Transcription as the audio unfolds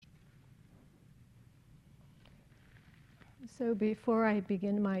So before I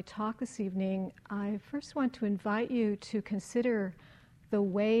begin my talk this evening, I first want to invite you to consider the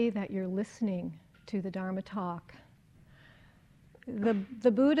way that you're listening to the Dharma talk.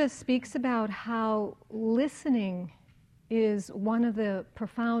 The Buddha speaks about how listening is one of the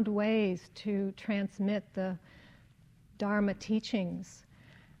profound ways to transmit the Dharma teachings.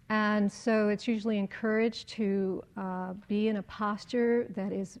 And so it's usually encouraged to be in a posture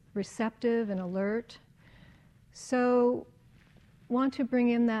that is receptive and alert. So want to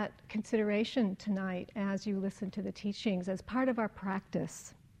bring in that consideration tonight as you listen to the teachings as part of our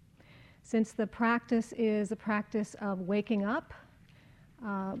practice. Since the practice is a practice of waking up,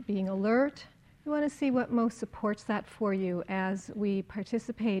 being alert, we want to see what most supports that for you as we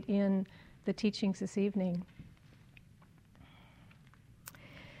participate in the teachings this evening.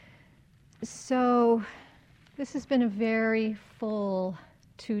 So this has been a very full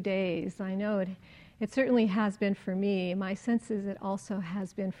 2 days. I know it certainly has been for me. My sense is it also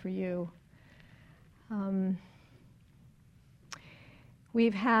has been for you.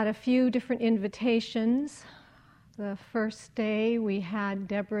 We've had a few different invitations. The first day we had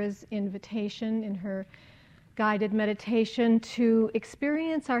Deborah's invitation in her guided meditation to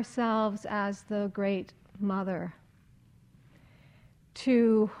experience ourselves as the Great Mother,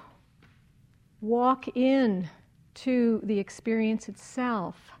 to walk in to the experience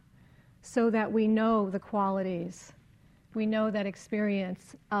itself so that we know the qualities. We know that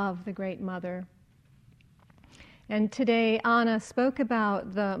experience of the Great Mother. And today Anna spoke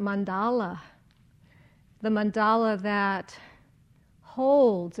about the mandala that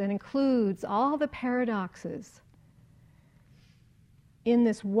holds and includes all the paradoxes in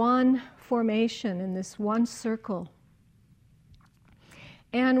this one formation, in this one circle.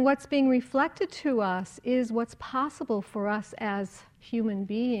 And what's being reflected to us is what's possible for us as human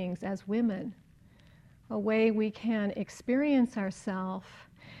beings, as women, a way we can experience ourselves.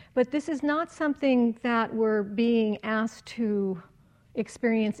 But this is not something that we're being asked to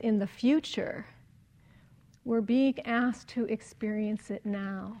experience in the future. We're being asked to experience it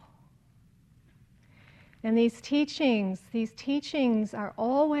now. And these teachings are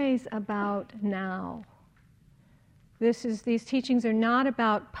always about now. These teachings are not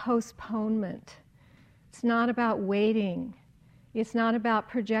about postponement. It's not about waiting. It's not about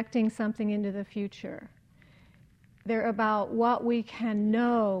projecting something into the future. They're about what we can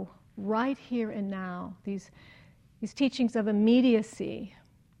know right here and now. These teachings of immediacy,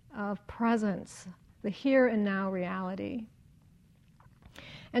 of presence, the here and now reality.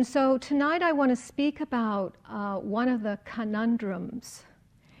 And so tonight I want to speak about one of the conundrums.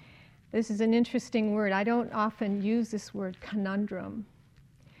 This is an interesting word. I don't often use this word conundrum.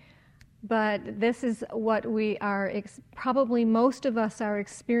 But this is what we are, probably most of us are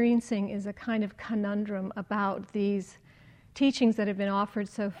experiencing, is a kind of conundrum about these teachings that have been offered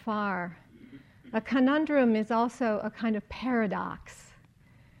so far. A conundrum is also a kind of paradox,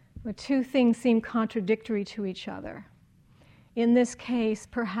 where two things seem contradictory to each other. In this case,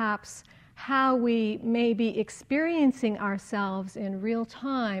 perhaps how we may be experiencing ourselves in real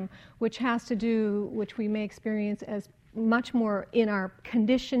time, which we may experience as much more in our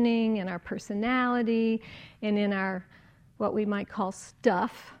conditioning, in our personality, and in our, what we might call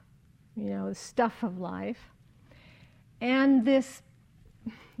stuff, the stuff of life. And this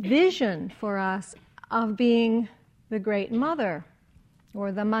vision for us of being the Great Mother,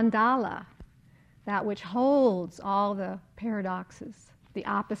 or the mandala, that which holds all the paradoxes, the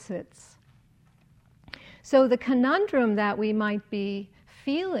opposites. So the conundrum that we might be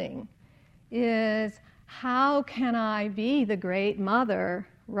feeling is, how can I be the Great Mother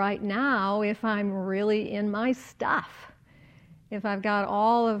right now if I'm really in my stuff? If I've got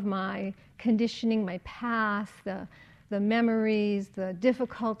all of my conditioning, my past, the memories, the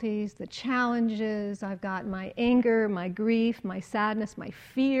difficulties, the challenges, I've got my anger, my grief, my sadness, my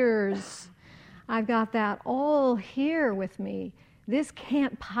fears. I've got that all here with me. This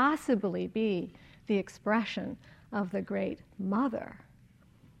can't possibly be the expression of the Great Mother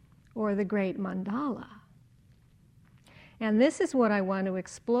or the Great Mandala. And this is what I want to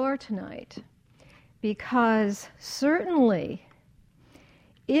explore tonight, because certainly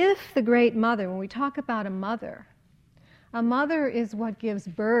if the Great Mother, when we talk about a mother is what gives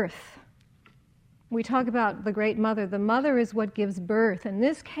birth. We talk about the Great Mother. The mother is what gives birth. In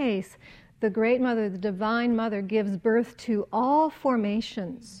this case, the Great Mother, the Divine Mother, gives birth to all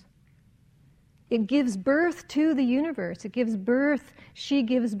formations. It gives birth to the universe. She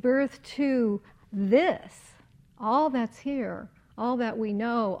gives birth to this, all that's here, all that we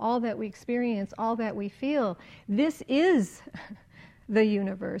know, all that we experience, all that we feel. This is the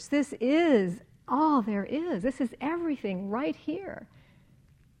universe. This is all there is. This is everything right here.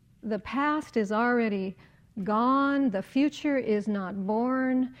 The past is already gone. The future is not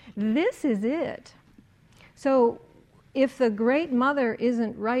born. This is it. So if the Great Mother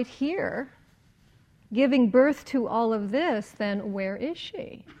isn't right here, giving birth to all of this, then where is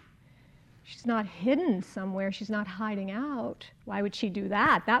she? She's not hidden somewhere. She's not hiding out. Why would she do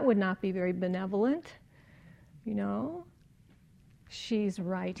that? That would not be very benevolent. You know? She's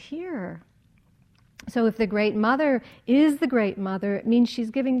right here. So if the Great Mother is the Great Mother, it means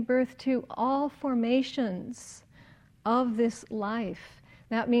she's giving birth to all formations of this life.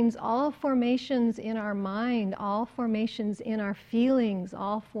 That means all formations in our mind, all formations in our feelings,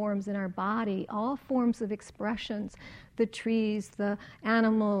 all forms in our body, all forms of expressions, the trees, the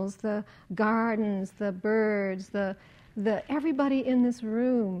animals, the gardens, the birds, the everybody in this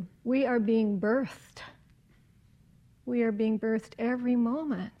room. We are being birthed. We are being birthed every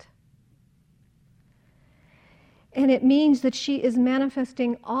moment. And it means that she is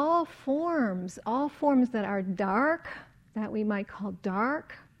manifesting all forms that are dark, that we might call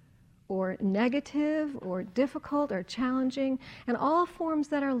dark, or negative, or difficult, or challenging, and all forms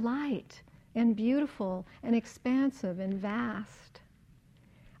that are light, and beautiful, and expansive, and vast.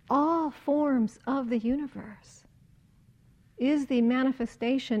 All forms of the universe is the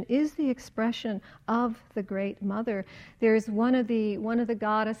manifestation, is the expression of the Great Mother. There's one of the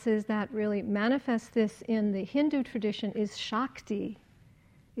goddesses that really manifests this in the Hindu tradition is Shakti,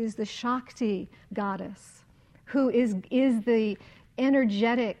 is the Shakti goddess, who is the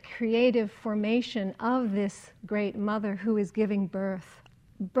energetic, creative formation of this Great Mother who is giving birth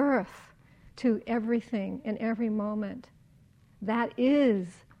to everything in every moment. That is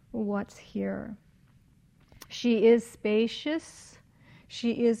what's here. She is spacious,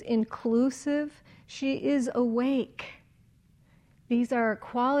 she is inclusive, she is awake. These are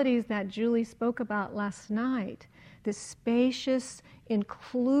qualities that Julie spoke about last night. The spacious,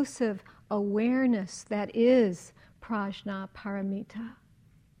 inclusive awareness that is prajna paramita,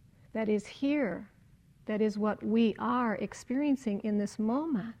 that is here, that is what we are experiencing in this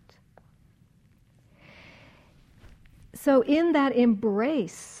moment. So in that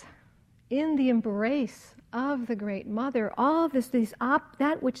embrace, in the embrace of the Great Mother, all this,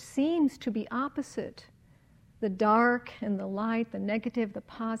 that which seems to be opposite, the dark and the light, the negative, the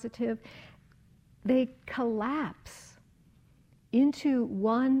positive, they collapse into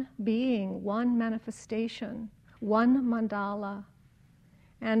one being, one manifestation, one mandala.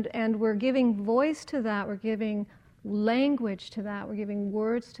 And we're giving voice to that, we're giving language to that, we're giving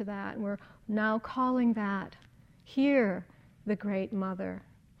words to that, and we're now calling that here the Great Mother.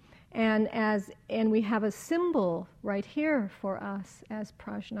 And we have a symbol right here for us as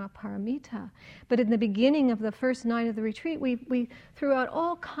prajna paramita. But in the beginning of the first night of the retreat, we threw out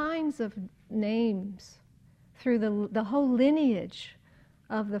all kinds of names through the whole lineage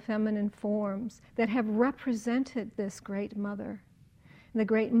of the feminine forms that have represented this Great Mother. And the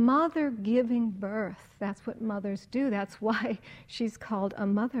Great Mother giving birth, that's what mothers do. That's why she's called a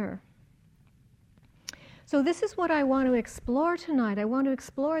mother. So this is what I want to explore tonight. I want to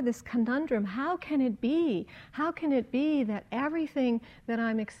explore this conundrum. How can it be? How can it be that everything that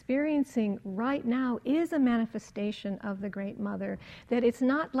I'm experiencing right now is a manifestation of the Great Mother? That it's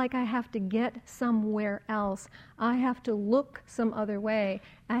not like I have to get somewhere else. I have to look some other way.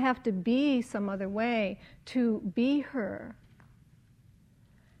 I have to be some other way to be her.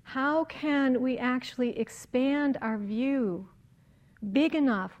 How can we actually expand our view big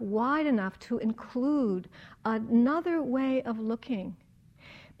enough, wide enough to include another way of looking?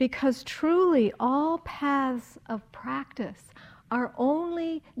 Because truly all paths of practice are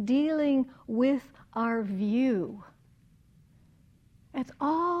only dealing with our view. That's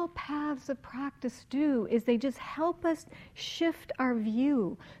all paths of practice do, is they just help us shift our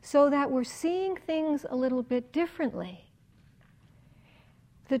view so that we're seeing things a little bit differently.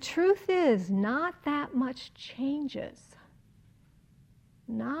 The truth is, not that much changes.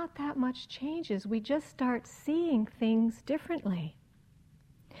 Not that much changes. We just start seeing things differently.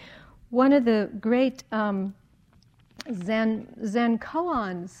 One of the great Zen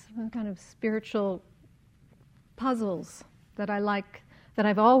koans, kind of spiritual puzzles that I like, that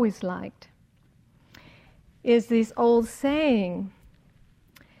I've always liked, is this old saying: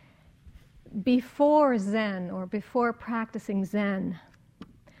 before Zen, or before practicing Zen,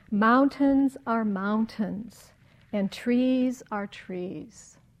 mountains are mountains, and trees are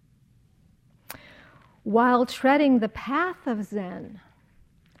trees. While treading the path of Zen,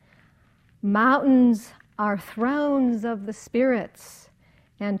 mountains are thrones of the spirits,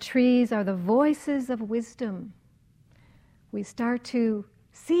 and trees are the voices of wisdom. We start to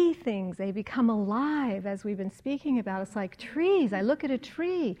see things. They become alive, as we've been speaking about. It's like trees. I look at a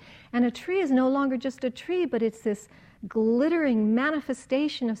tree, and a tree is no longer just a tree, but it's this glittering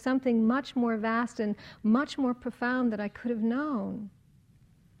manifestation of something much more vast and much more profound that I could have known.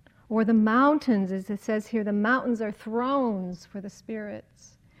 Or the mountains, as it says here, the mountains are thrones for the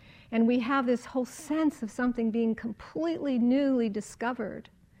spirits. And we have this whole sense of something being completely newly discovered,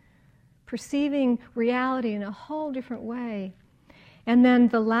 perceiving reality in a whole different way. And then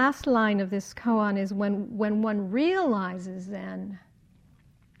the last line of this koan is when one realizes then,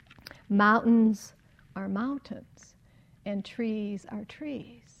 mountains are mountains and trees are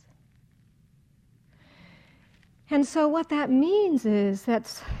trees. And so what that means is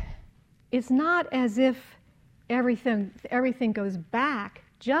that it's not as if everything goes back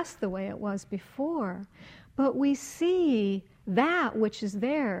just the way it was before, but we see that which is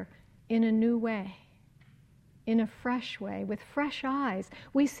there in a new way, in a fresh way, with fresh eyes.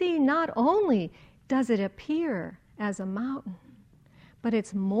 We see not only does it appear as a mountain, but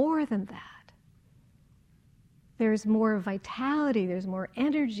it's more than that. There's more vitality, there's more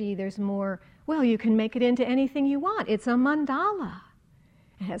energy, there's more, well, you can make it into anything you want. It's a mandala.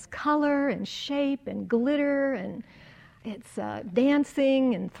 It has color and shape and glitter, and it's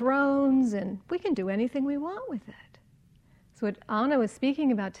dancing and thrones, and we can do anything we want with it. So what Anna was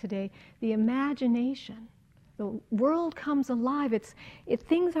speaking about today, the imagination. The world comes alive.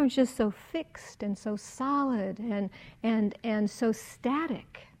 Things aren't just so fixed and so solid and so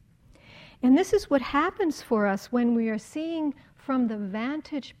static. And this is what happens for us when we are seeing from the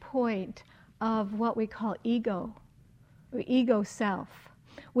vantage point of what we call ego, or ego self,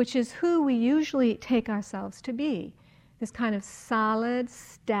 which is who we usually take ourselves to be. This kind of solid,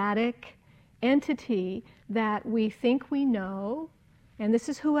 static entity that we think we know, and this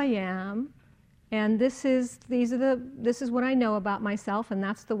is who I am, and this is what I know about myself, and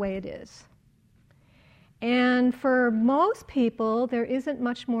that's the way it is. And for most people, there isn't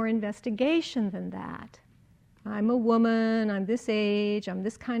much more investigation than that. I'm a woman, I'm this age, I'm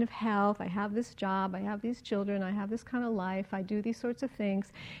this kind of health, I have this job, I have these children, I have this kind of life, I do these sorts of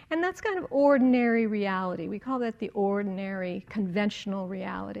things. And that's kind of ordinary reality. We call that the ordinary, conventional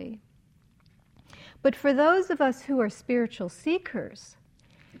reality. But for those of us who are spiritual seekers,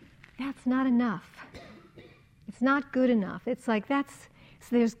 that's not enough. It's not good enough. It's like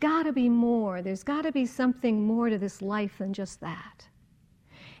so there's got to be more. There's got to be something more to this life than just that.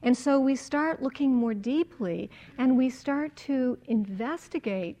 And so we start looking more deeply, and we start to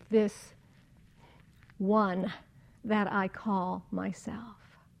investigate this one that I call myself.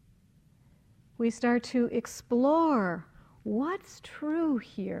 We start to explore what's true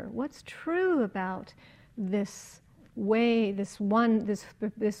here, what's true about this way, this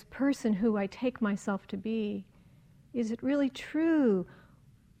person who I take myself to be. Is it really true?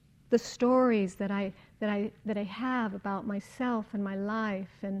 The stories that I have about myself and my life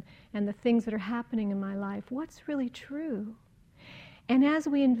and the things that are happening in my life, what's really true? And as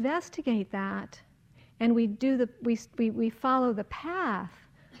we investigate that, and we follow the path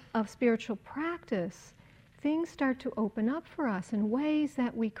of spiritual practice, things start to open up for us in ways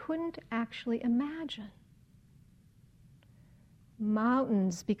that we couldn't actually imagine.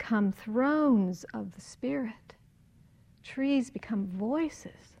 Mountains become thrones of the spirit. Trees become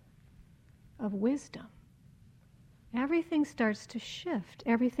voices of wisdom. Everything starts to shift.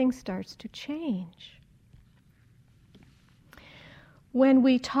 Everything starts to change. When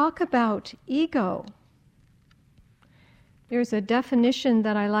we talk about ego, there's a definition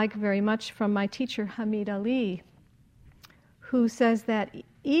that I like very much from my teacher Hamid Ali, who says that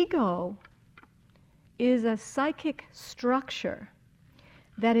ego is a psychic structure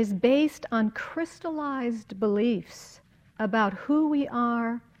that is based on crystallized beliefs about who we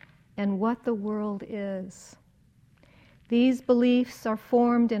are and what the world is. These beliefs are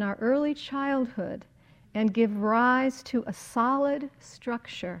formed in our early childhood and give rise to a solid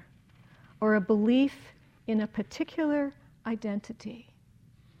structure or a belief in a particular identity.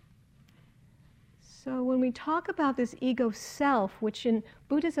 So when we talk about this ego self, which in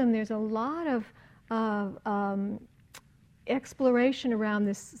Buddhism there's a lot of exploration around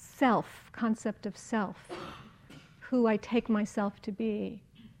this self, concept of self, who I take myself to be.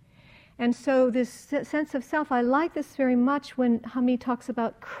 And so this sense of self, I like this very much when Hamid talks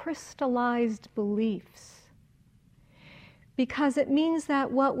about crystallized beliefs, because it means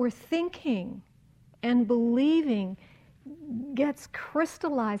that what we're thinking and believing gets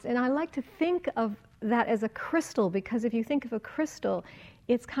crystallized. And I like to think of that as a crystal, because if you think of a crystal,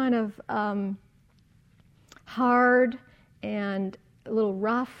 it's kind of hard and a little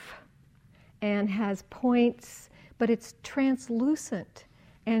rough and has points, but it's translucent.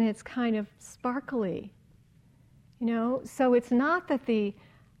 and it's kind of sparkly. So it's not that the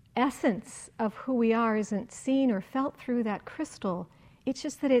essence of who we are isn't seen or felt through that crystal. It's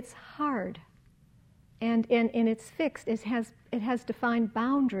just that it's hard, and it's fixed. It has defined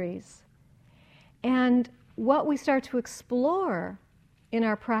boundaries. And what we start to explore in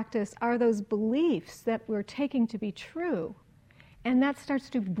our practice are those beliefs that we're taking to be true, and that starts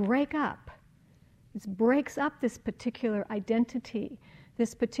to break up. It breaks up this particular identity,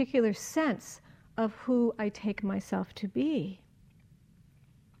 this particular sense of who I take myself to be.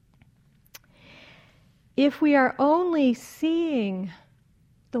 If we are only seeing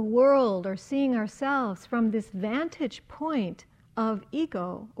the world or seeing ourselves from this vantage point of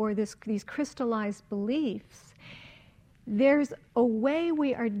ego or these crystallized beliefs, there's a way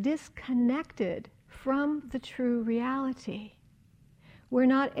we are disconnected from the true reality. We're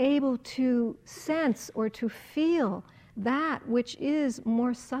not able to sense or to feel that which is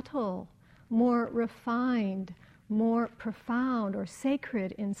more subtle, more refined, more profound or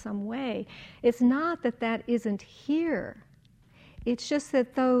sacred in some way. It's not that that isn't here. It's just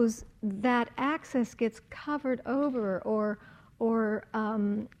that that access gets covered over or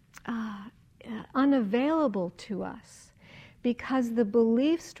unavailable to us because the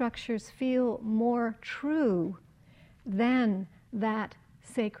belief structures feel more true than that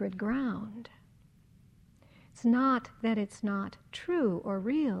sacred ground. It's not that it's not true or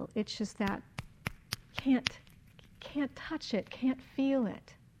real. It's just that can't touch it, can't feel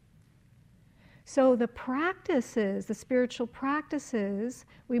it. So the practices, the spiritual practices,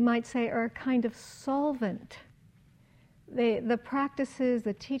 we might say, are a kind of solvent. The practices,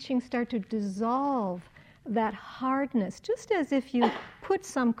 the teachings start to dissolve that hardness, just as if you put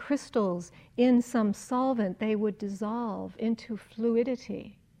some crystals in some solvent, they would dissolve into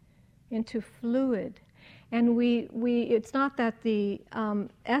fluidity, into fluid. And it's not that the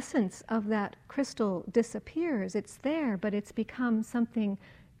essence of that crystal disappears, it's there, but it's become something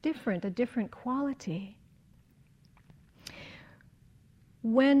different, a different quality.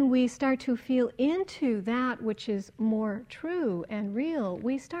 When we start to feel into that which is more true and real,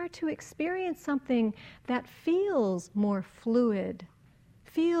 we start to experience something that feels more fluid,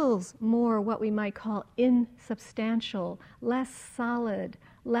 feels more what we might call insubstantial, less solid,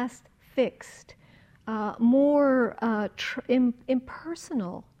 less fixed, more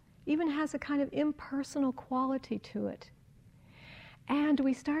impersonal, even has a kind of impersonal quality to it. And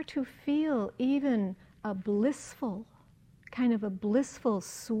we start to feel even a blissful,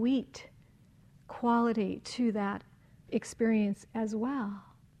 sweet quality to that experience as well.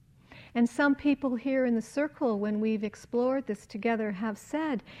 And some people here in the circle, when we've explored this together, have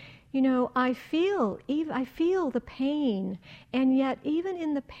said, I feel the pain, and yet even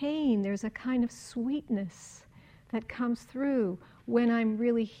in the pain there's a kind of sweetness that comes through when I'm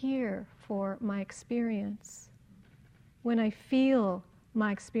really here for my experience, when I feel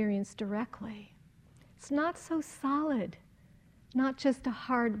my experience directly. It's not so solid, not just a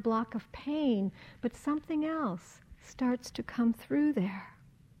hard block of pain, but something else starts to come through there.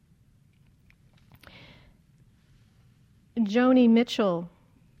 Joni Mitchell,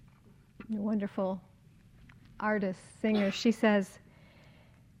 a wonderful artist, singer, she says,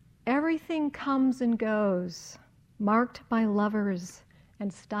 "Everything comes and goes, marked by lovers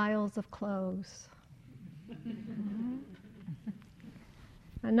and styles of clothes."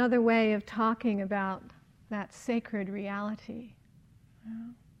 Another way of talking about that sacred reality.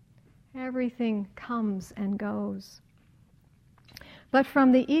 Everything comes and goes. But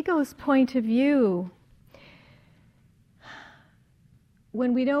from the ego's point of view,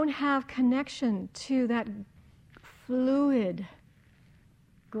 when we don't have connection to that fluid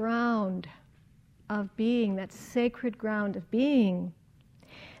ground of being, that sacred ground of being,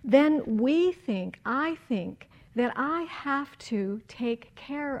 then I think that I have to take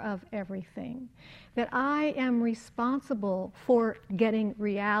care of everything, that I am responsible for getting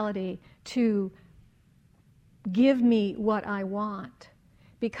reality to give me what I want,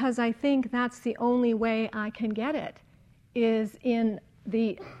 because I think that's the only way I can get it, is in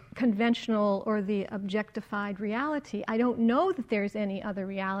the conventional or the objectified reality. I don't know that there's any other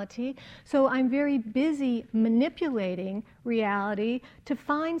reality, so I'm very busy manipulating reality to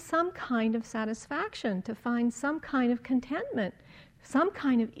find some kind of satisfaction, to find some kind of contentment, some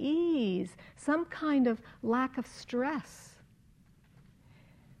kind of ease, some kind of lack of stress.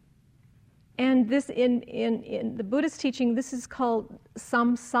 And this, in the Buddhist teaching, this is called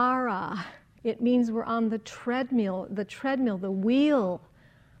samsara. It means we're on the treadmill, the wheel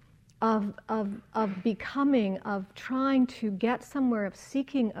of becoming, of trying to get somewhere, of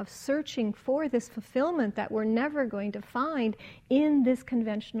seeking, of searching for this fulfillment that we're never going to find in this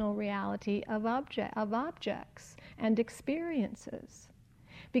conventional reality of objects and experiences,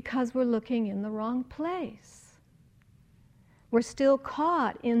 because we're looking in the wrong place. We're still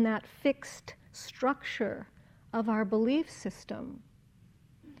caught in that fixed structure of our belief system,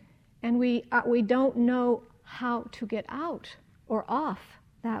 and we don't know how to get out or off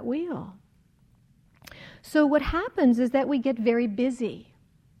that wheel. So what happens is that we get very busy.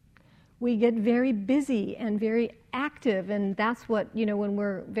 We get very busy and very active, and that's what, when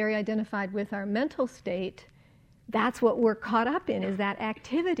we're very identified with our mental state, that's what we're caught up in, is that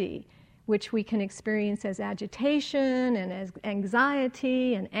activity, which we can experience as agitation and as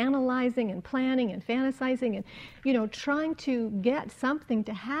anxiety and analyzing and planning and fantasizing and, trying to get something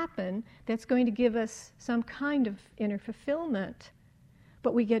to happen that's going to give us some kind of inner fulfillment.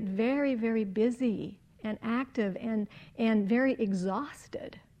 But we get very, very busy and active and very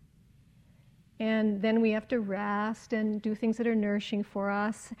exhausted. And then we have to rest and do things that are nourishing for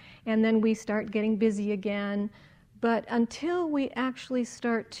us, and then we start getting busy again. But until we actually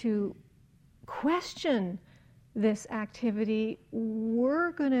start to question this activity,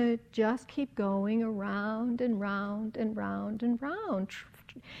 we're going to just keep going around and round and round and round,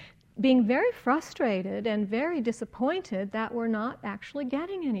 being very frustrated and very disappointed that we're not actually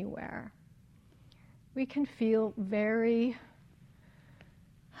getting anywhere. We can feel very,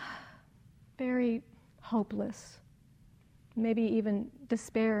 very hopeless, maybe even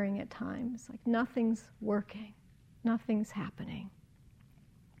despairing at times, like nothing's working, nothing's happening.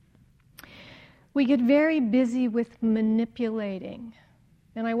 We get very busy with manipulating.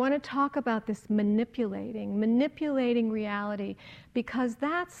 And I want to talk about this manipulating reality, because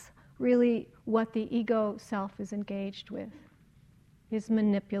that's really what the ego self is engaged with, is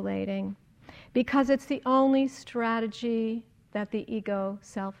manipulating. Because it's the only strategy that the ego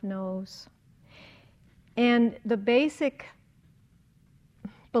self knows. And the basic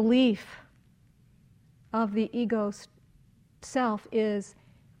belief of the ego self is,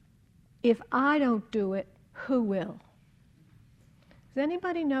 if I don't do it, who will? Does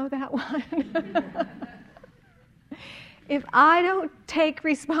anybody know that one? If I don't take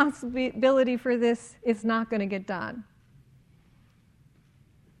responsibility for this, it's not going to get done.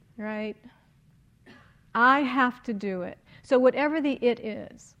 Right? I have to do it. So whatever the it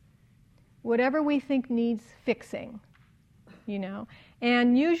is, whatever we think needs fixing,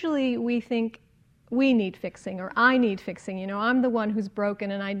 and usually we think we need fixing, or I need fixing, I'm the one who's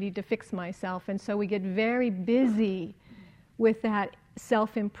broken and I need to fix myself. And so we get very busy with that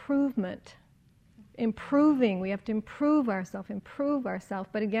self-improvement. Improving, we have to improve ourselves.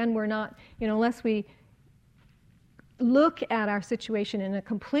 But again, we're not, unless we look at our situation in a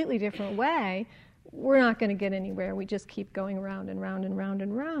completely different way, we're not going to get anywhere. We just keep going round and round and round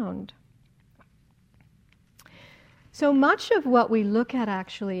and round. So much of what we look at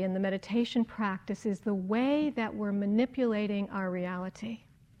actually in the meditation practice is the way that we're manipulating our reality.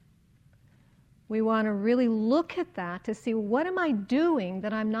 We want to really look at that to see, what am I doing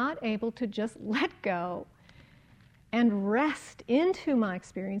that I'm not able to just let go and rest into my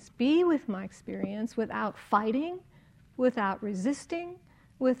experience, be with my experience without fighting, without resisting,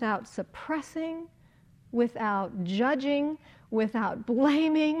 without suppressing, without judging, without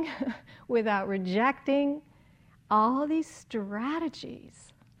blaming, without rejecting. All these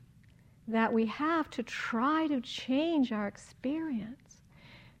strategies that we have to try to change our experience,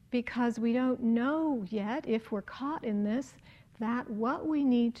 because we don't know yet, if we're caught in this, that what we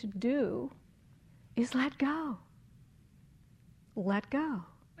need to do is let go. Let go.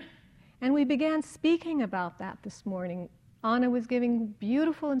 And we began speaking about that this morning. Anna was giving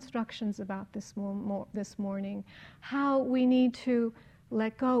beautiful instructions about this morning, how we need to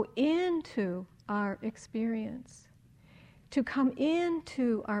let go into our experience, to come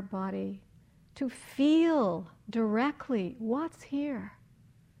into our body, to feel directly what's here,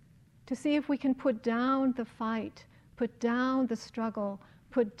 to see if we can put down the fight, put down the struggle,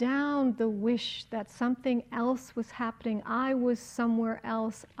 put down the wish that something else was happening. I was somewhere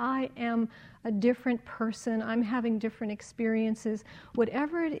else. I am a different person. I'm having different experiences.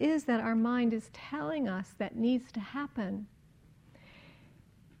 Whatever it is that our mind is telling us that needs to happen,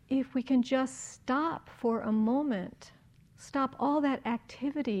 if we can just stop for a moment, stop all that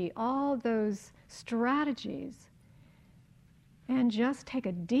activity, all those strategies, and just take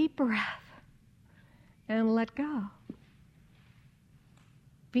a deep breath and let go.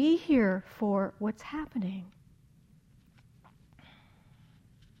 Be here for what's happening.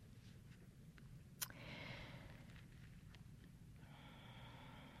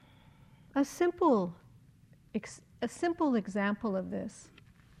 a simple example of this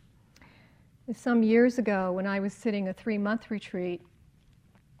is some years ago when I was sitting a 3-month retreat.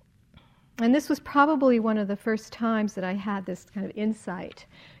 And this was probably one of the first times that I had this kind of insight.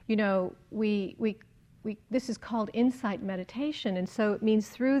 You know, this is called insight meditation, and so it means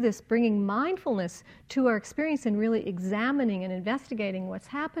through this bringing mindfulness to our experience and really examining and investigating what's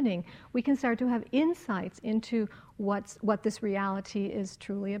happening, we can start to have insights into what this reality is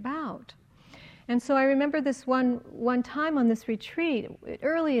truly about. And so I remember this one time on this retreat,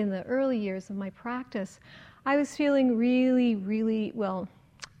 early in the early years of my practice, I was feeling really, really, well,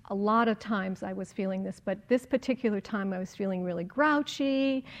 a lot of times I was feeling this, but this particular time I was feeling really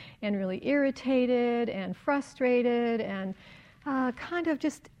grouchy and really irritated and frustrated and kind of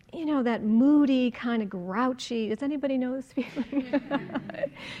just, you know, that moody kind of grouchy. Does anybody know this feeling?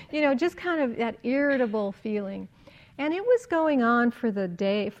 You know, just kind of that irritable feeling. And it was going on for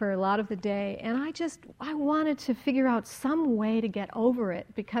a lot of the day, and I wanted to figure out some way to get over it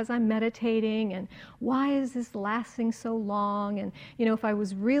because I'm meditating, and why is this lasting so long? And, you know, if I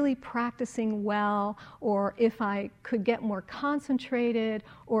was really practicing well, or if I could get more concentrated,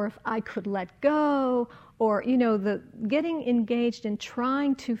 or if I could let go, or, you know, getting engaged in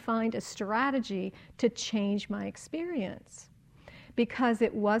trying to find a strategy to change my experience. Because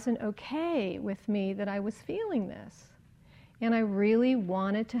it wasn't okay with me that I was feeling this. And I really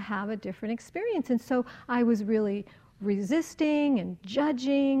wanted to have a different experience. And so I was really resisting and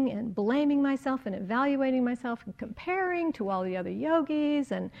judging and blaming myself and evaluating myself and comparing to all the other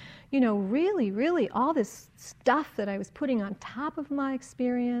yogis and, you know, really, really all this stuff that I was putting on top of my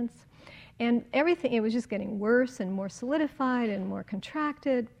experience. And everything, it was just getting worse and more solidified and more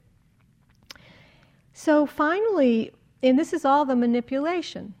contracted. So finally, and this is all the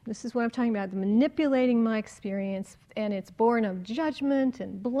manipulation. This is what I'm talking about, the manipulating my experience, and it's born of judgment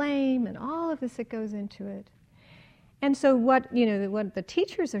and blame and all of this that goes into it. And so what the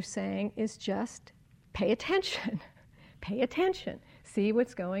teachers are saying is just pay attention. Pay attention. See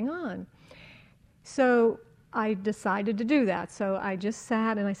what's going on. So I decided to do that. So I just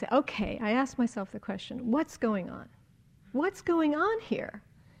sat and I said, okay, I asked myself the question, what's going on? What's going on here?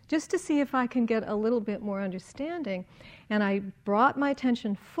 Just to see if I can get a little bit more understanding. And I brought my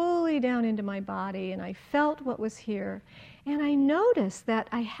attention fully down into my body, and I felt what was here. And I noticed that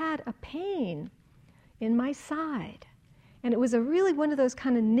I had a pain in my side. And it was really one of those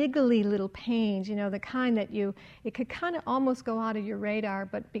kind of niggly little pains, you know, the kind that it could kind of almost go out of your radar,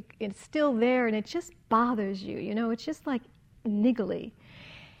 but it's still there, and it just bothers you, you know, it's just like niggly.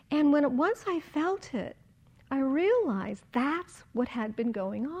 And once I felt it, I realized that's what had been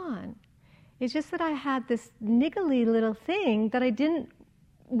going on. It's just that I had this niggly little thing that I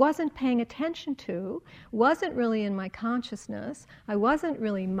wasn't paying attention to, wasn't really in my consciousness. I wasn't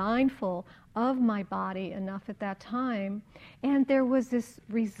really mindful of my body enough at that time. And there was this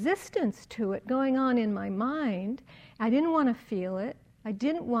resistance to it going on in my mind. I didn't want to feel it. I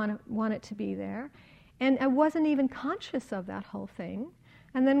didn't want it to be there. And I wasn't even conscious of that whole thing.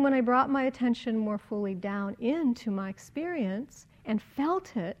 And then when I brought my attention more fully down into my experience and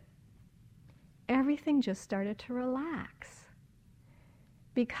felt it, everything just started to relax.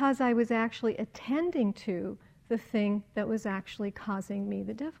 Because I was actually attending to the thing that was actually causing me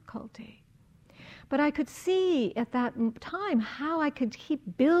the difficulty. But I could see at that time how I could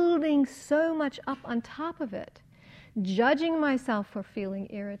keep building so much up on top of it. Judging myself for feeling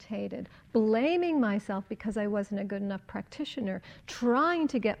irritated, blaming myself because I wasn't a good enough practitioner, trying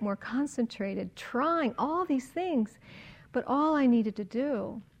to get more concentrated, trying all these things. But all I needed to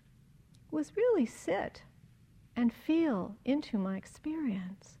do was really sit and feel into my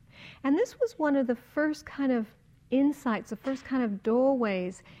experience. And this was one of the first kind of insights, the first kind of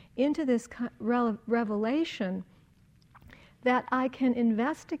doorways into this revelation that I can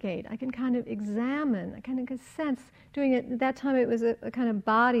investigate, I can kind of examine, I kind of get a sense. Doing it, at that time it was a kind of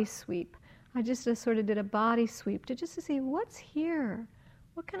body sweep. I just sort of did a body sweep to see what's here,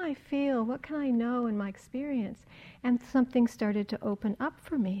 what can I feel, what can I know in my experience, and something started to open up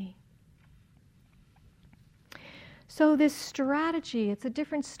for me. So this strategy, it's a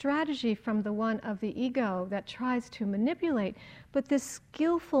different strategy from the one of the ego that tries to manipulate, but this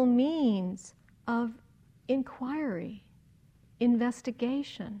skillful means of inquiry,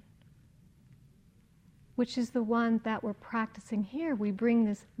 investigation, which is the one that we're practicing here. We bring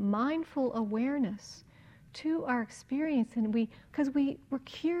this mindful awareness to our experience, and because we're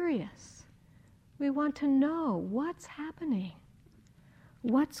curious. We want to know what's happening,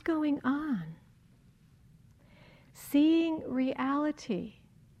 what's going on. Seeing reality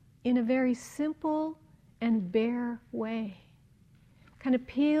in a very simple and bare way. kind of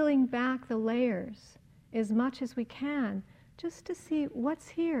peeling back the layers as much as we can, just to see what's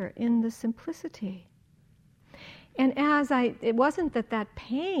here in the simplicity. And it wasn't that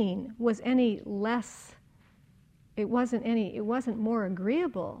pain was any less, it wasn't more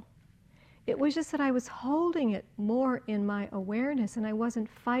agreeable. It was just that I was holding it more in my awareness, and I wasn't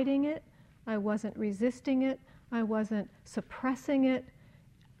fighting it, I wasn't resisting it, I wasn't suppressing it.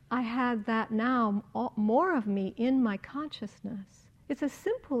 I had that now, more of me in my consciousness. It's a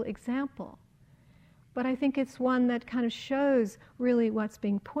simple example, but I think it's one that kind of shows really what's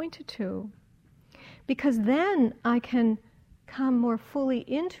being pointed to. Because then I can come more fully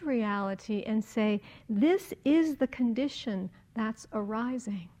into reality and say, this is the condition that's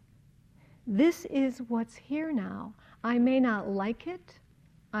arising. This is what's here now. I may not like it,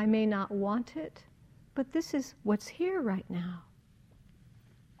 I may not want it, but this is what's here right now.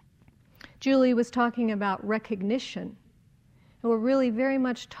 Julie was talking about recognition. And we're really very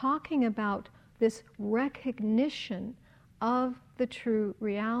much talking about this recognition of the true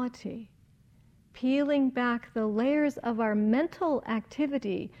reality. Peeling back the layers of our mental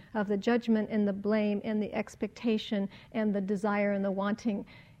activity of the judgment and the blame and the expectation and the desire and the wanting,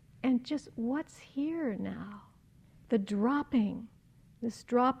 and just what's here now. The dropping, this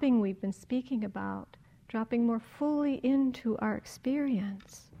dropping we've been speaking about, dropping more fully into our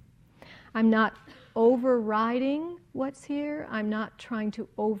experience. I'm not overriding what's here. I'm not trying to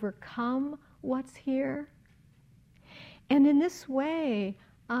overcome what's here. And in this way,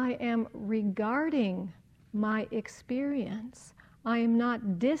 I am regarding my experience. I am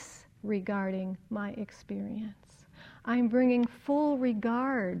not disregarding my experience. I'm bringing full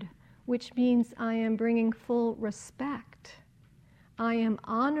regard, which means I am bringing full respect. I am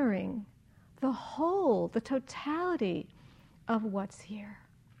honoring the whole, the totality of what's here.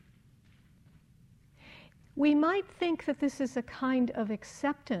 We might think that this is a kind of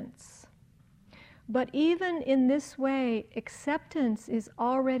acceptance, but even in this way, acceptance is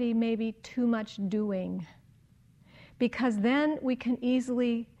already maybe too much doing, because then we can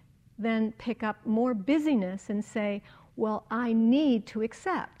easily then pick up more busyness and say, well, I need to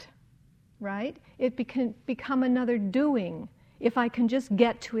accept, right? It can become another doing. If I can just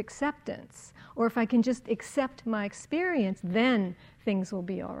get to acceptance, or if I can just accept my experience, then things will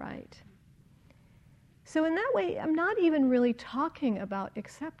be all right. So in that way, I'm not even really talking about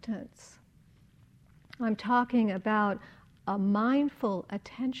acceptance. I'm talking about a mindful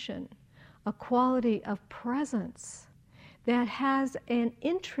attention, a quality of presence that has an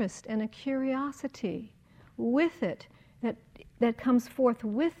interest and a curiosity with it, that comes forth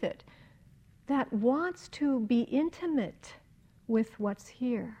with it, that wants to be intimate with what's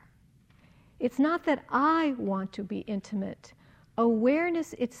here. It's not that I want to be intimate.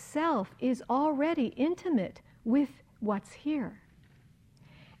 Awareness itself is already intimate with what's here.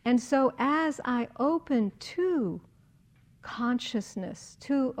 And so as I open to consciousness,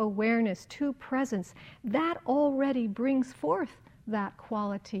 to awareness, to presence, that already brings forth that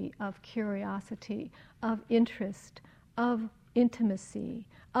quality of curiosity, of interest, of intimacy,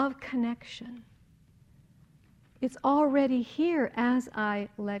 of connection. It's already here as I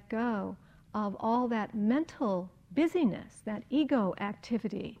let go of all that mental busyness, that ego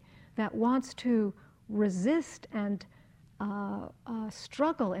activity that wants to resist and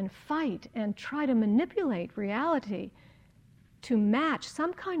struggle and fight and try to manipulate reality to match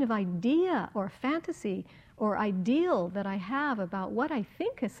some kind of idea or fantasy or ideal that I have about what I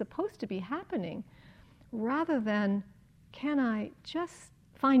think is supposed to be happening, rather than, can I just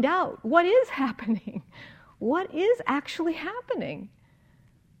find out what is happening? What is actually happening?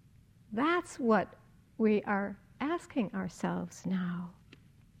 That's what we are asking ourselves now.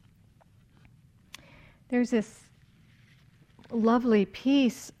 There's this lovely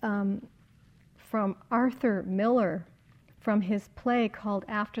piece from Arthur Miller from his play called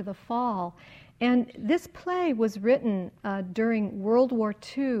After the Fall. And this play was written during World War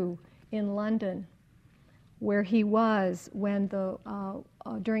II in London, where he was when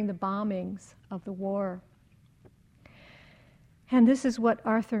during the bombings of the war. And this is what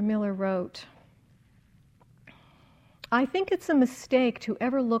Arthur Miller wrote. I think it's a mistake to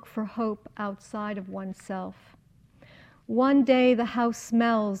ever look for hope outside of oneself. One day the house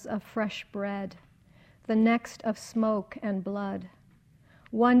smells of fresh bread, the next of smoke and blood.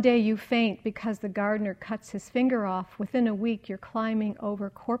 One day you faint because the gardener cuts his finger off. Within a week you're climbing over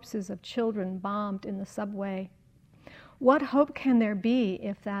corpses of children bombed in the subway. What hope can there be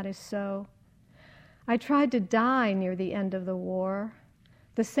if that is so? I tried to die near the end of the war.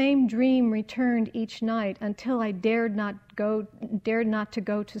 The same dream returned each night until I dared not to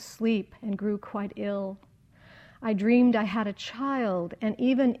go to sleep and grew quite ill. I dreamed I had a child, and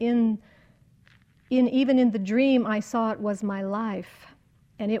even in the dream I saw it was my life,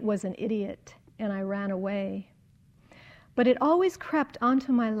 and it was an idiot, and I ran away. But it always crept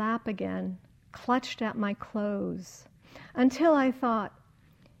onto my lap again, clutched at my clothes, until I thought,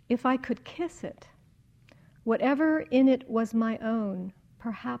 if I could kiss it, whatever in it was my own,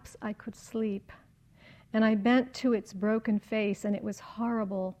 perhaps I could sleep. And I bent to its broken face, and it was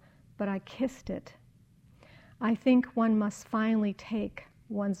horrible, but I kissed it. I think one must finally take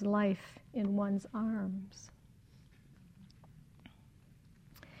one's life in one's arms.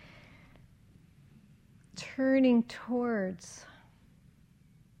 Turning towards.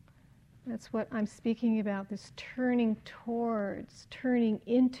 That's what I'm speaking about, this turning towards, turning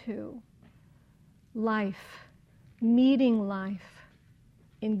into life, meeting life,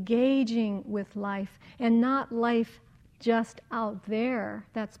 engaging with life, and not life just out there,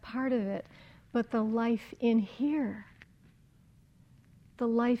 that's part of it, but the life in here. The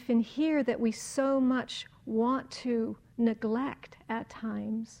life in here that we so much want to neglect at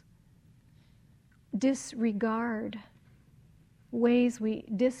times, disregard, ways we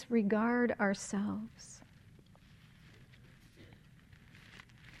disregard ourselves.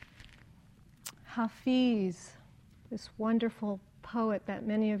 Hafiz, this wonderful poet that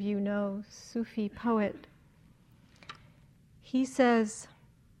many of you know, Sufi poet, he says,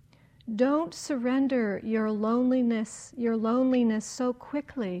 "Don't surrender your loneliness so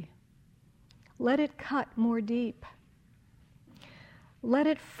quickly. Let it cut more deep. Let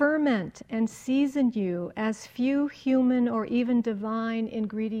it ferment and season you as few human or even divine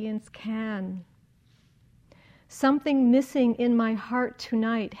ingredients can. Something missing in my heart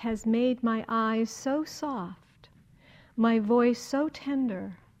tonight has made my eyes so soft, my voice so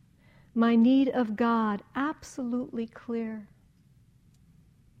tender, my need of God absolutely clear.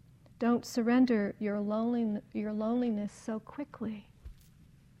 Don't surrender your loneliness so quickly."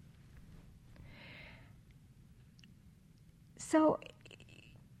 So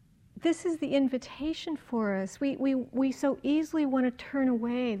this is the invitation for us. We so easily want to turn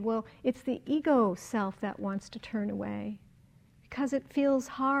away. Well, it's the ego self that wants to turn away because it feels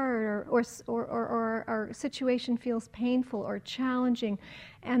hard or our situation feels painful or challenging,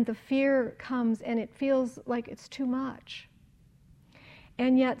 and the fear comes and it feels like it's too much.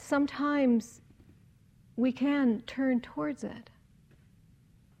 And yet sometimes we can turn towards it.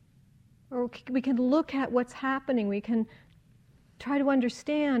 Or we can look at what's happening. We can try to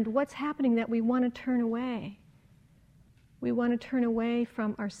understand what's happening that we want to turn away. We want to turn away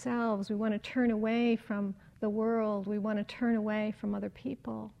from ourselves. We want to turn away from the world. We want to turn away from other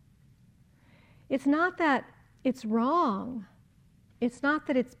people. It's not that it's wrong. It's not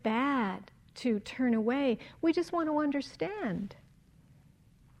that it's bad to turn away. We just want to understand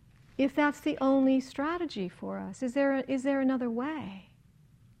if that's the only strategy for us. Is there another way?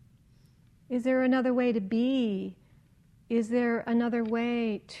 Is there another way to be? Is there another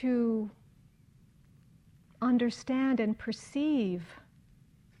way to understand and perceive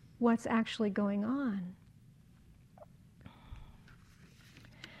what's actually going on?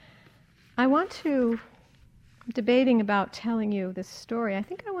 I'm debating about telling you this story. I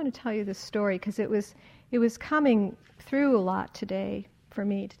think I want to tell you this story because it was coming through a lot today for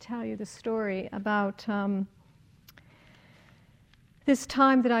me to tell you the story about this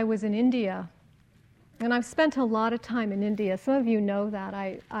time that I was in India. And I've spent a lot of time in India. Some of you know that.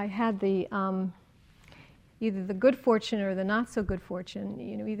 I had the either the good fortune or the not so good fortune.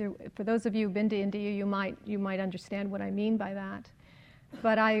 You know, either for those of you who've been to India, you might understand what I mean by that.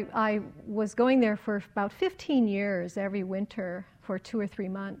 But I was going there for about 15 years every winter for 2 or 3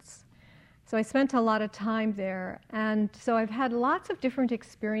 months. So I spent a lot of time there, and so I've had lots of different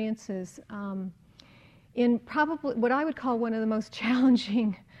experiences in probably what I would call one of the most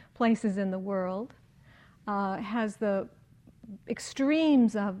challenging places in the world. Has the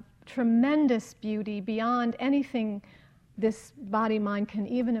extremes of tremendous beauty beyond anything this body-mind can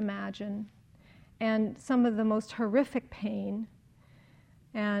even imagine, and some of the most horrific pain.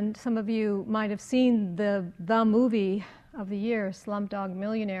 And some of you might have seen the movie of the year, Slumdog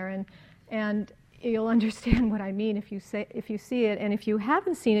Millionaire, and you'll understand what I mean if you see it. And if you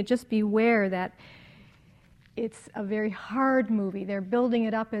haven't seen it, just beware that it's a very hard movie. They're building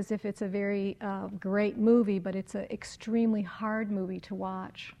it up as if it's a very great movie, but it's an extremely hard movie to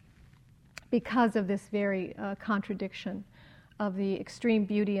watch because of this very contradiction of the extreme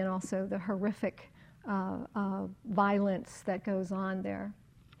beauty and also the horrific violence that goes on there.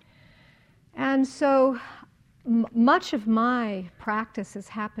 And so much of my practice has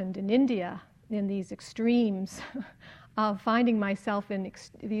happened in India, in these extremes finding myself in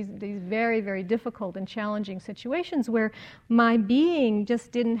these very, very difficult and challenging situations where my being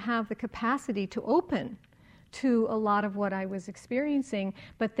just didn't have the capacity to open to a lot of what I was experiencing.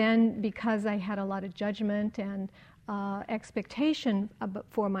 But then because I had a lot of judgment and expectation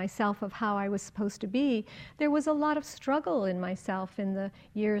for myself of how I was supposed to be, there was a lot of struggle in myself in the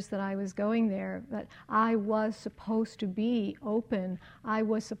years that I was going there, that I was supposed to be open. I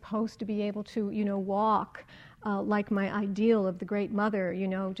was supposed to be able to, walk like my ideal of the Great Mother,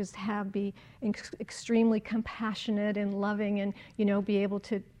 just be extremely compassionate and loving and, be able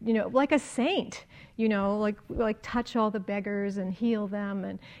to, like a saint, like touch all the beggars and heal them.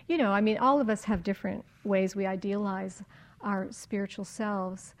 And, all of us have different ways we idealize our spiritual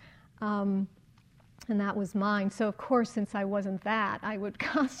selves. And that was mine. So, of course, since I wasn't that, I would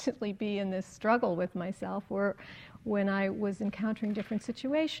constantly be in this struggle with myself when I was encountering different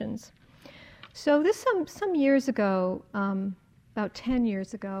situations. So this some years ago, about 10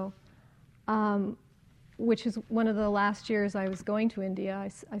 years ago, which is one of the last years I was going to India.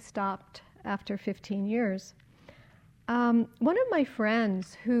 I stopped after 15 years. One of my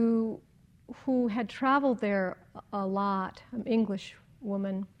friends who had traveled there a lot, an English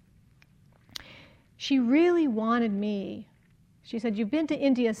woman, she really wanted me. She said, "You've been to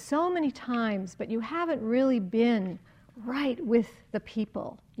India so many times, but you haven't really been right with the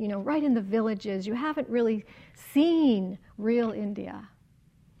people, right in the villages. You haven't really seen real India."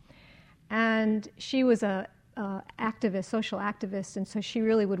 And she was a activist, social activist, and so she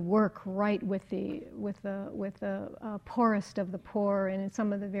really would work right with the poorest of the poor and in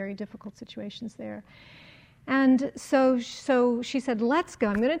some of the very difficult situations there. And so she said, "Let's go.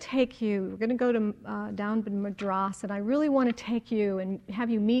 I'm going to take you. We're going to go to down to Madras, and I really want to take you and have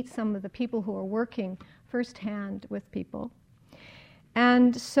you meet some of the people who are working firsthand with people."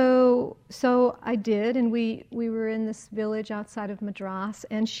 And so I did, and we were in this village outside of Madras,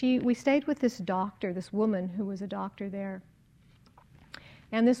 and we stayed with this doctor, this woman who was a doctor there.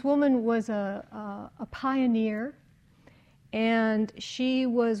 And this woman was a pioneer, and she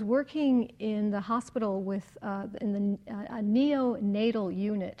was working in the hospital in a neonatal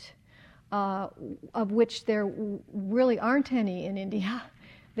unit, of which there really aren't any in India.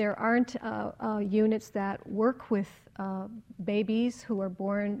 There aren't units that work with babies who are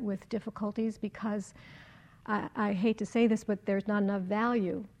born with difficulties because, I hate to say this, but there's not enough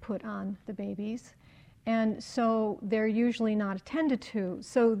value put on the babies. And so they're usually not attended to.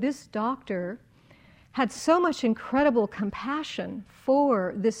 So this doctor had so much incredible compassion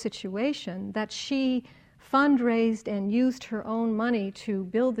for this situation that she fundraised and used her own money to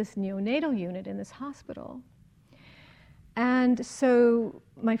build this neonatal unit in this hospital. And so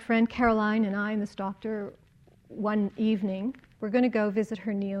my friend Caroline and I and this doctor, one evening, we're going to go visit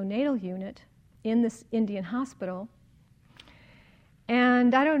her neonatal unit in this Indian hospital.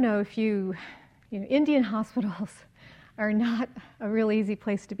 And I don't know if Indian hospitals are not a real easy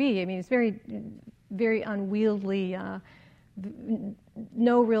place to be. It's very, very unwieldy,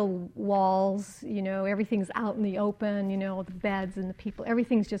 no real walls, everything's out in the open, the beds and the people,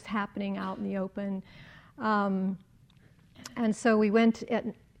 everything's just happening out in the open. And so we went,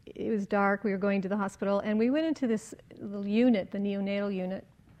 it was dark, we were going to the hospital, and we went into this little unit, the neonatal unit.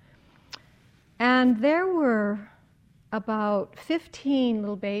 And there were about 15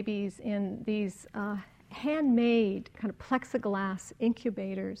 little babies in these handmade kind of plexiglass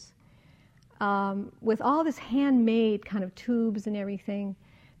incubators with all this handmade kind of tubes and everything.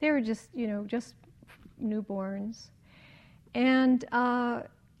 They were just newborns. And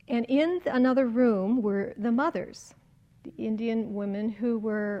in another room were the mothers, the Indian women who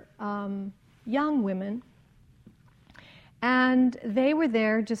were young women, and they were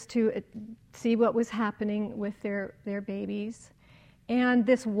there just to see what was happening with their babies. And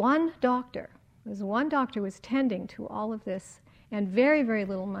this one doctor was tending to all of this, and very, very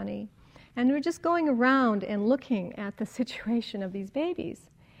little money. And we were just going around and looking at the situation of these babies.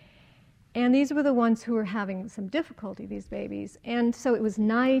 And these were the ones who were having some difficulty, these babies. And so it was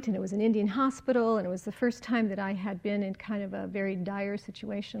night, and it was an Indian hospital, and it was the first time that I had been in kind of a very dire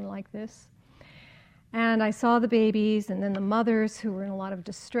situation like this. And I saw the babies, and then the mothers who were in a lot of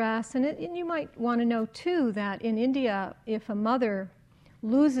distress. And you might want to know, too, that in India, if a mother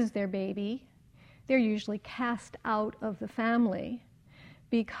loses their baby, they're usually cast out of the family,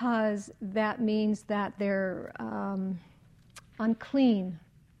 because that means that they're unclean.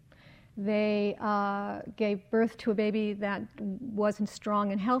 They gave birth to a baby that wasn't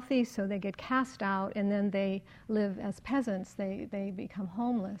strong and healthy, so they get cast out, and then they live as peasants. They become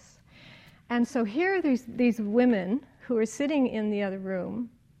homeless. And so here there's these women who are sitting in the other room,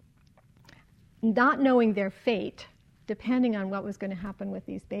 not knowing their fate, depending on what was going to happen with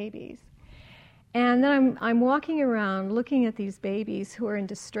these babies. And then I'm walking around looking at these babies who are in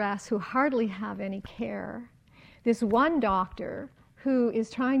distress, who hardly have any care. This one doctor who is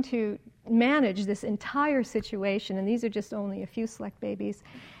trying to manage this entire situation, and these are just only a few select babies,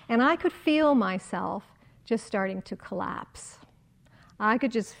 and I could feel myself just starting to collapse. I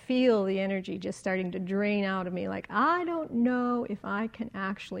could just feel the energy just starting to drain out of me, like, I don't know if I can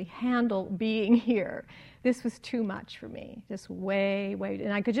actually handle being here. This was too much for me, just way,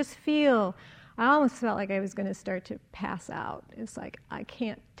 and I could just feel, I almost felt like I was going to start to pass out. It's like, I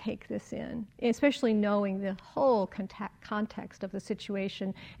can't take this in, especially knowing the whole context of the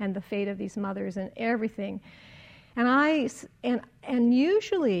situation and the fate of these mothers and everything. And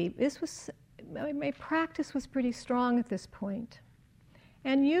usually, this was, my practice was pretty strong at this point.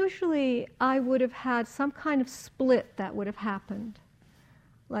 And usually I would have had some kind of split that would have happened.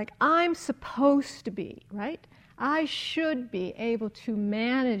 Like, I'm supposed to be, right? I should be able to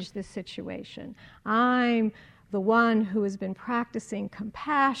manage this situation. I'm the one who has been practicing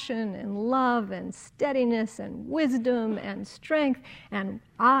compassion and love and steadiness and wisdom and strength, and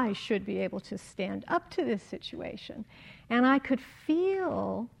I should be able to stand up to this situation. And I could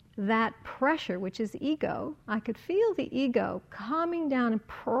feel that pressure, which is ego. I could feel the ego coming down and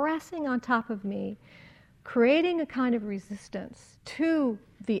pressing on top of me, creating a kind of resistance to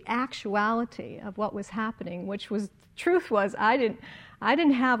the actuality of what was happening, which was, truth was, I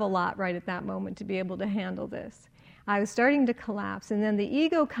didn't have a lot right at that moment to be able to handle this. I was starting to collapse, and then the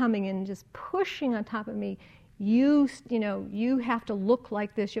ego coming in, just pushing on top of me. You have to look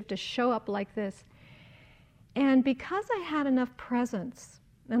like this. You have to show up like this. And because I had enough presence,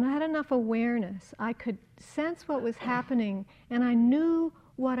 and I had enough awareness, I could sense what was happening, and I knew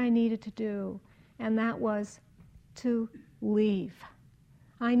what I needed to do, and that was to leave.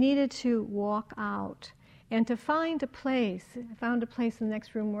 I needed to walk out and to find a place. I found a place in the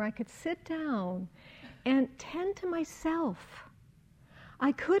next room where I could sit down and tend to myself.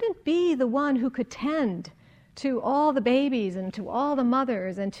 I couldn't be the one who could tend to all the babies and to all the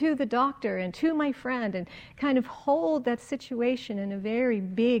mothers and to the doctor and to my friend and kind of hold that situation in a very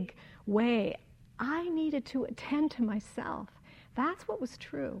big way. I needed to attend to myself. That's what was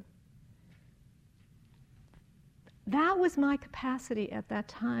true. That was my capacity at that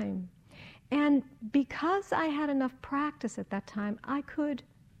time. And because I had enough practice at that time, I could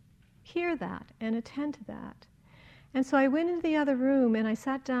hear that and attend to that. And so I went into the other room and I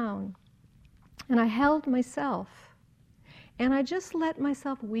sat down. And I held myself, and I just let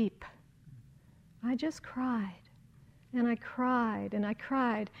myself weep. I just cried, and I cried, and I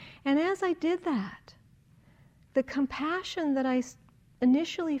cried. And as I did that, the compassion that I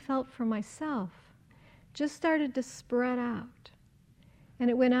initially felt for myself just started to spread out. And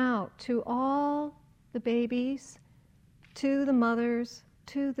it went out to all the babies, to the mothers,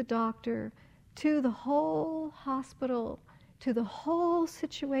 to the doctor, to the whole hospital, to the whole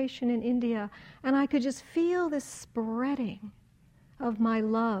situation in India, and I could just feel this spreading of my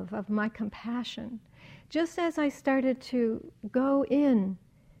love, of my compassion. Just as I started to go in,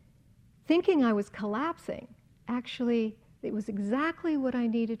 thinking I was collapsing, actually it was exactly what I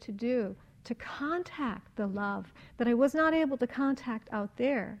needed to do, to contact the love that I was not able to contact out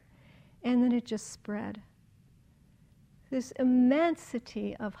there. And then it just spread. This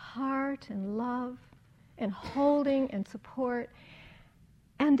immensity of heart and love and holding and support.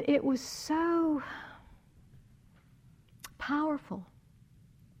 And it was so powerful.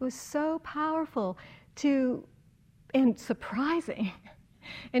 It was so powerful and surprising,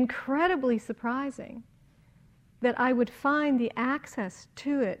 incredibly surprising, that I would find the access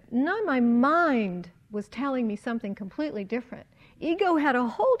to it. Now my mind was telling me something completely different. Ego had a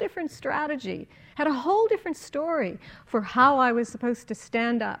whole different strategy, had a whole different story for how I was supposed to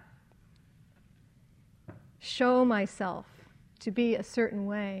stand up, show myself to be a certain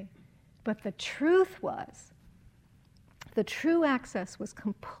way. But the truth was, the true access was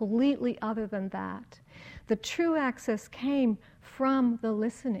completely other than that. The true access came from the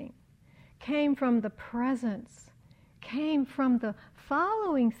listening, came from the presence, came from the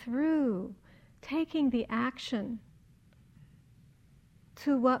following through, taking the action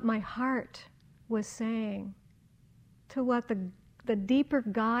to what my heart was saying, to what the deeper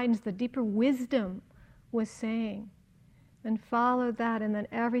guidance, the deeper wisdom was saying, and followed that, and then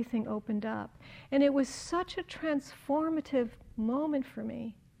everything opened up. And it was such a transformative moment for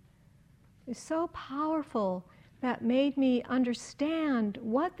me. It was so powerful that made me understand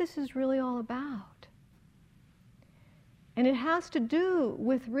what this is really all about. And it has to do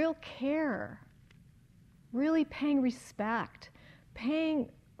with real care, really paying respect, paying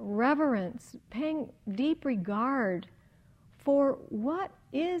reverence, paying deep regard for what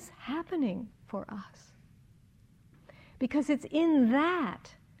is happening for us. Because it's in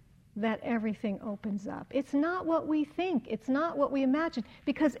that everything opens up. It's not what we think. It's not what we imagine.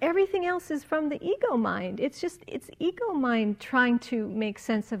 Because everything else is from the ego mind. It's ego mind trying to make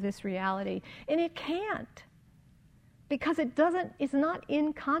sense of this reality. And it can't. Because it's not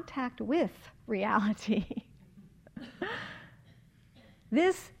in contact with reality.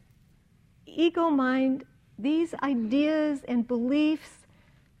 This ego mind, these ideas and beliefs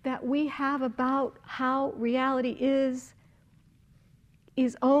that we have about how reality is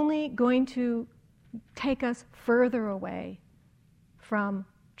only going to take us further away from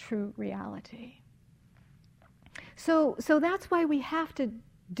true reality. So that's why we have to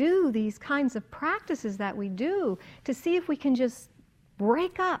do these kinds of practices that we do to see if we can just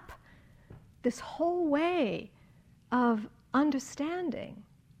break up this whole way of understanding,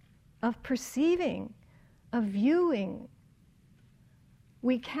 of perceiving, of viewing.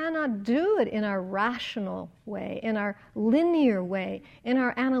 We cannot do it in our rational way, in our linear way, in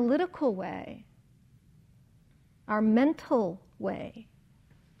our analytical way, our mental way.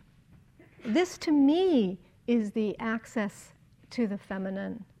 This, to me, is the access to the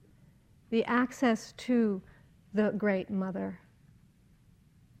feminine, the access to the Great Mother.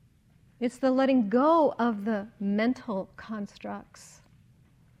 It's the letting go of the mental constructs.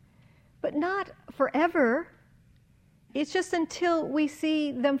 But not forever. It's just until we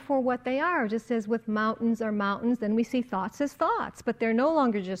see them for what they are. Just as with mountains are mountains, then we see thoughts as thoughts. But they're no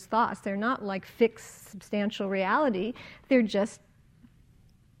longer just thoughts. They're not like fixed, substantial reality.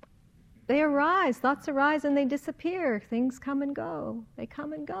 They arise. Thoughts arise and they disappear. Things come and go. They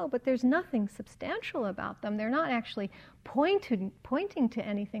come and go. But there's nothing substantial about them. They're not actually pointing to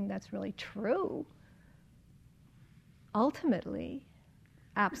anything that's really true. Ultimately,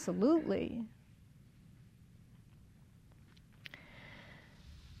 absolutely.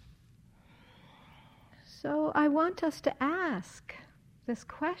 So I want us to ask this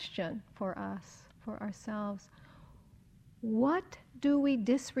question for us, for ourselves. What do we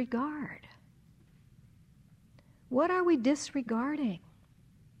disregard? What are we disregarding?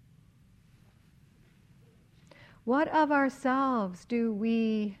 What of ourselves do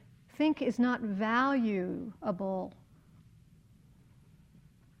we think is not valuable,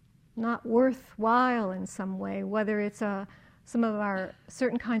 not worthwhile in some way, whether it's some of our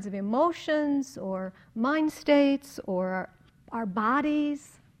certain kinds of emotions or mind states or our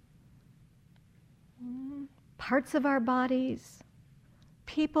bodies, parts of our bodies,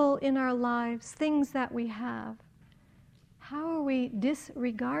 people in our lives, things that we have. How are we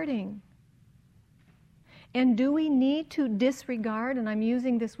disregarding? And do we need to disregard, and I'm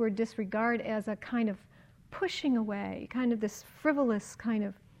using this word disregard as a kind of pushing away, kind of this frivolous kind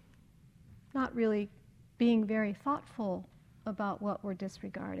of not really being very thoughtful about what we're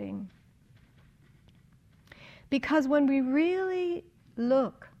disregarding. Because when we really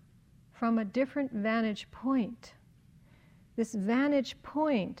look from a different vantage point, this vantage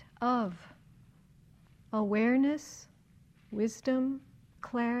point of awareness, wisdom,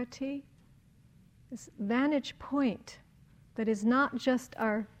 clarity, this vantage point that is not just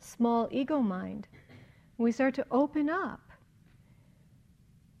our small ego mind, when we start to open up,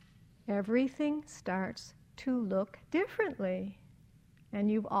 everything starts to look differently. And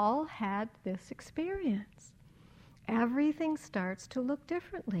you've all had this experience. Everything starts to look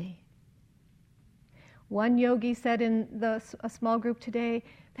differently. One yogi said in a small group today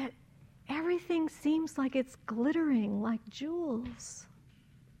that everything seems like it's glittering like jewels.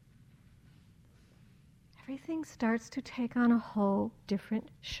 Everything starts to take on a whole different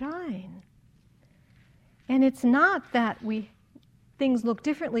shine. And it's not that things look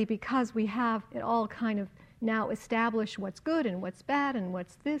differently because we have it all kind of now established what's good and what's bad and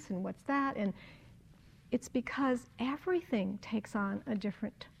what's this and what's that. And it's because everything takes on a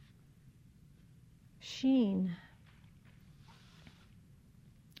different sheen.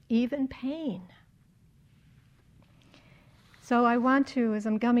 Even pain. So I want to, as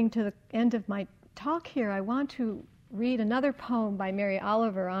I'm coming to the end of my talk here, I want to read another poem by Mary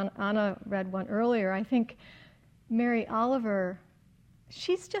Oliver. Anna read one earlier. I think Mary Oliver,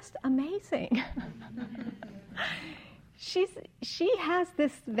 she's just amazing. She has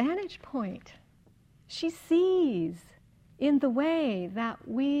this vantage point. She sees in the way that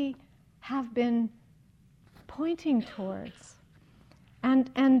we have been pointing towards.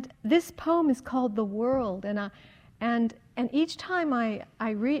 And this poem is called The World, and each time I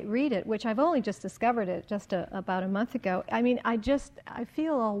read it, which I've only just discovered it just about a month ago, I mean, I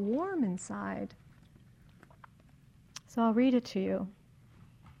feel all warm inside. So I'll read it to you.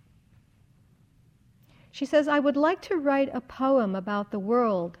 She says, I would like to write a poem about the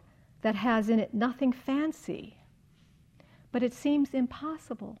world that has in it nothing fancy, but it seems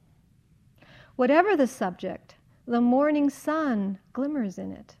impossible. Whatever the subject, the morning sun glimmers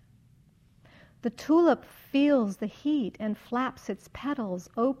in it. The tulip feels the heat and flaps its petals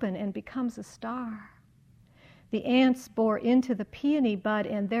open and becomes a star. The ants bore into the peony bud,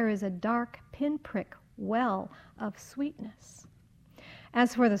 and there is a dark pinprick well of sweetness.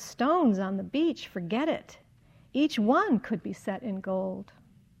 As for the stones on the beach, forget it. Each one could be set in gold.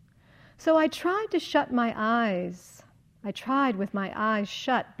 So I tried to shut my eyes. I tried with my eyes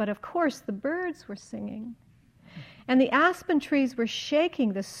shut, but of course the birds were singing. And the aspen trees were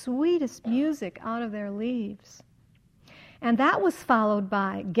shaking the sweetest music out of their leaves. And that was followed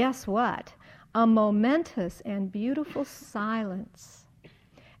by, guess what? A momentous and beautiful silence,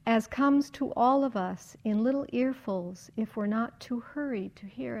 as comes to all of us in little earfuls if we're not too hurried to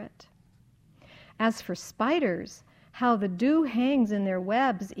hear it. As for spiders, how the dew hangs in their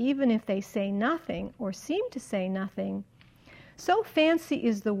webs even if they say nothing or seem to say nothing. So fancy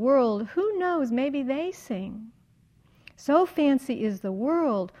is the world, who knows, maybe they sing. So fancy is the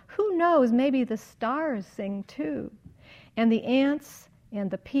world, who knows, maybe the stars sing too. And the ants and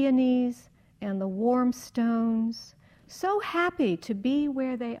the peonies and the warm stones, so happy to be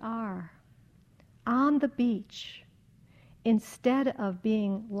where they are, on the beach, instead of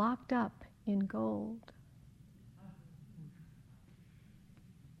being locked up in gold.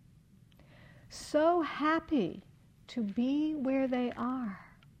 So happy to be where they are,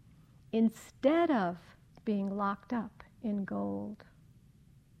 instead of being locked up in gold.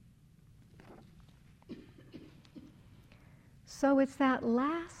 So it's that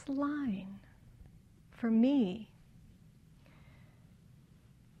last line, for me,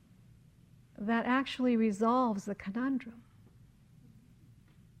 that actually resolves the conundrum.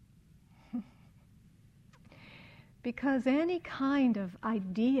 Because any kind of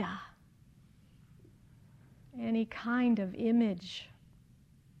idea, any kind of image,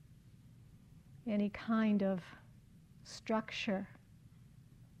 any kind of structure,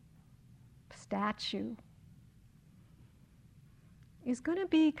 statue, is going to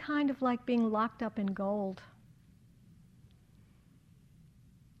be kind of like being locked up in gold.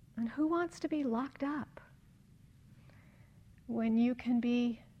 And who wants to be locked up when you can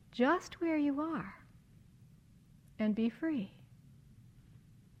be just where you are and be free?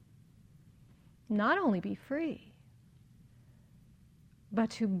 Not only be free, but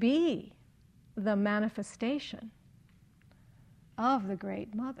to be the manifestation of the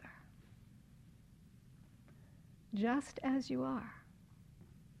Great Mother, just as you are.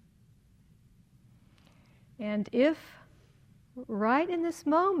 And if right in this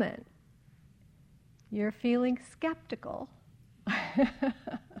moment you're feeling skeptical,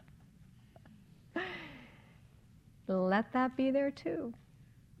 let that be there too,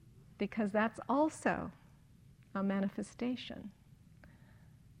 because that's also a manifestation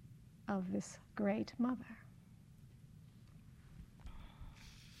of this Great Mother.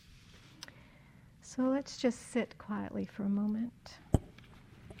 So let's just sit quietly for a moment.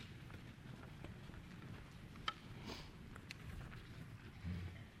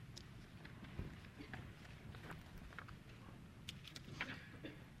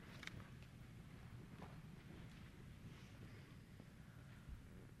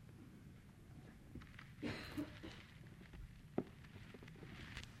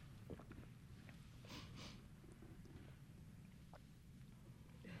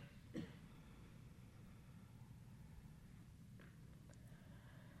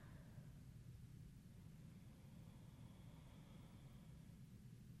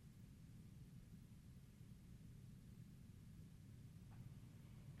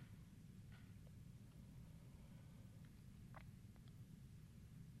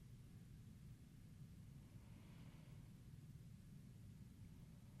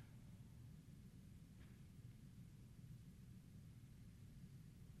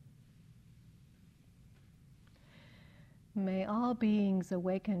 May all beings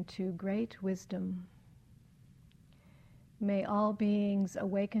awaken to great wisdom. May all beings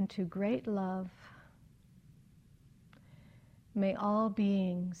awaken to great love. May all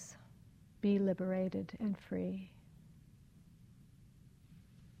beings be liberated and free.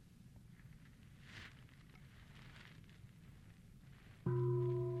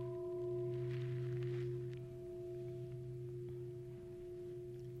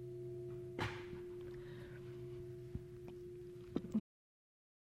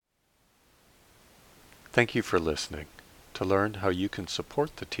 Thank you for listening. To learn how you can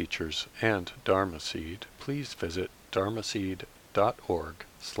support the teachers and Dharma Seed, please visit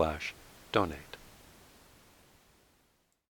dharmaseed.org/donate.